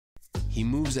he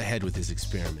moves ahead with his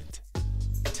experiment,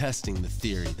 testing the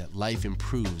theory that life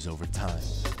improves over time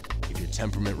if your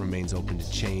temperament remains open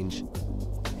to change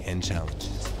and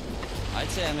challenges. I'd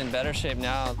say I'm in better shape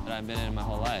now than I've been in my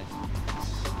whole life.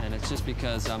 And it's just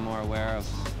because I'm more aware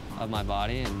of my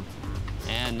body,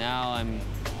 and now I'm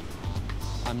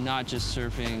not just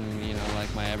surfing, you know,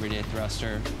 like my everyday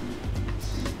thruster.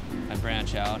 I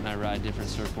branch out and I ride different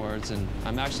surfboards, and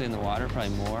I'm actually in the water probably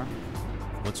more.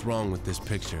 What's wrong with this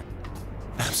picture?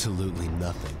 Absolutely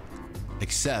nothing.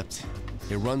 Except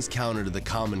it runs counter to the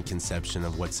common conception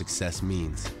of what success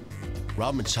means.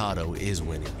 Rob Machado is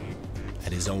winning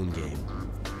at his own game.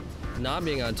 Not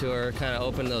being on tour kind of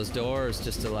opened those doors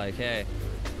just to like, hey,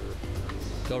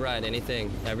 go ride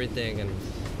anything, everything, and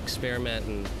experiment.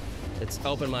 And it's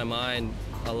opened my mind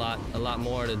a lot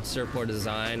more to surfboard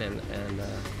design and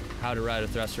how to ride a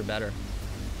thruster better.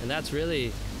 And that's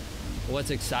really what's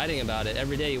exciting about it.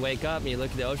 Every day you wake up and you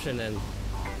look at the ocean and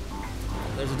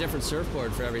there's a different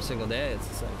surfboard for every single day. It's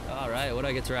just like, all right, what do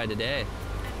I get to ride today?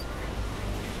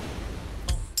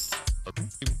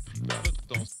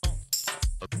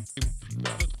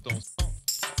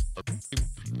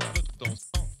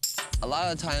 A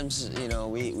lot of times, you know,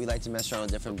 we like to mess around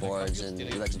with different boards and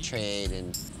we like to trade,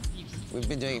 and we've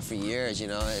been doing it for years, you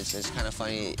know. It's kind of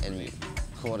funny and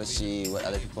cool to see what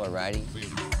other people are riding.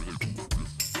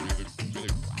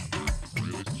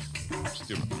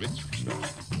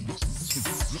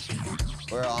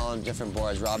 We're all on different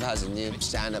boards. Rob has a new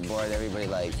stand-up board everybody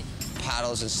like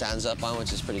paddles and stands up on,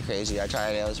 which is pretty crazy. I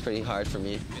tried it, it was pretty hard for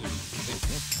me.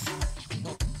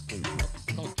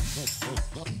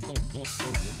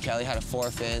 Kelly had a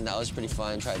 4-fin, that was pretty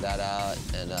fun, tried that out.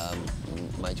 And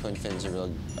my twin fin's a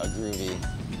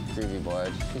groovy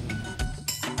board.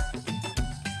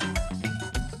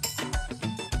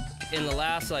 In the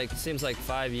last, seems like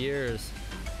 5 years,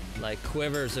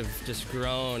 quivers have just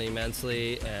grown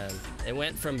immensely, and it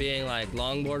went from being like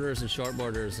longboarders and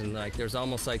shortboarders, and there's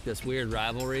almost like this weird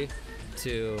rivalry,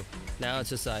 to now it's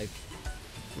just like,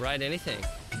 ride anything.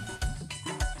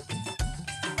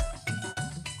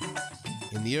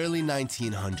 In the early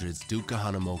 1900s, Duka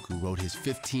Hanamoku rode his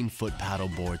 15-foot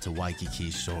paddleboard to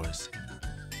Waikiki's shores.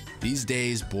 These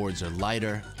days, boards are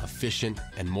lighter, efficient,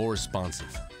 and more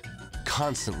responsive,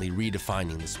 constantly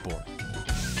redefining the sport.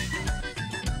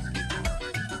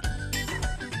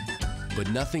 But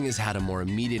nothing has had a more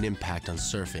immediate impact on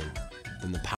surfing than the